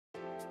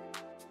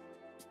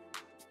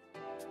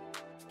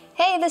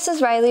Hey, this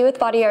is Riley with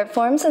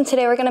Bodyartforms, and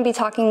today we're going to be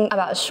talking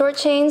about short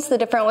chains, the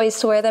different ways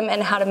to wear them,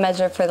 and how to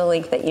measure for the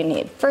length that you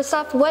need. First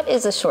off, what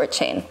is a short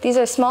chain? These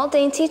are small,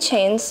 dainty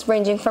chains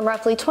ranging from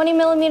roughly 20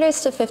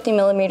 millimeters to 50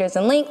 millimeters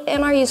in length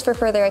and are used for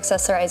further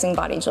accessorizing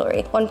body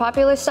jewelry. One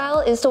popular style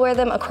is to wear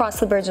them across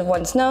the bridge of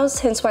one's nose,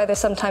 hence why they're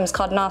sometimes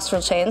called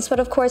nostril chains, but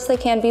of course they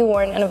can be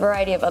worn in a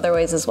variety of other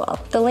ways as well.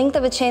 The length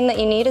of a chain that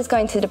you need is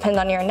going to depend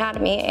on your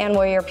anatomy and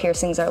where your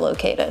piercings are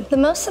located. The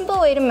most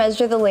simple way to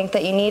measure the length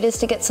that you need is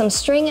to get some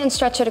string and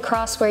stretch it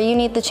across where you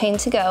need the chain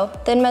to go,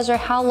 then measure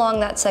how long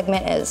that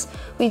segment is.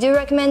 We do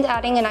recommend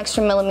adding an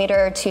extra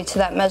millimeter or two to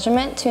that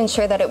measurement to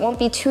ensure that it won't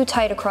be too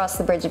tight across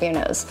the bridge of your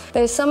nose.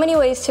 There's so many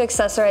ways to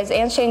accessorize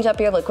and change up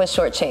your look with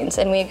short chains,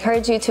 and we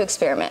encourage you to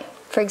experiment.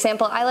 For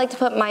example, I like to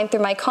put mine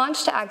through my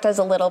conch to act as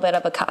a little bit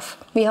of a cuff.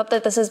 We hope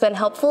that this has been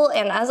helpful,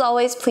 and as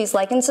always, please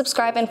like and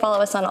subscribe and follow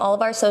us on all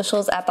of our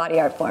socials at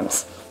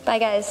Bodyartforms. Bye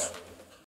guys!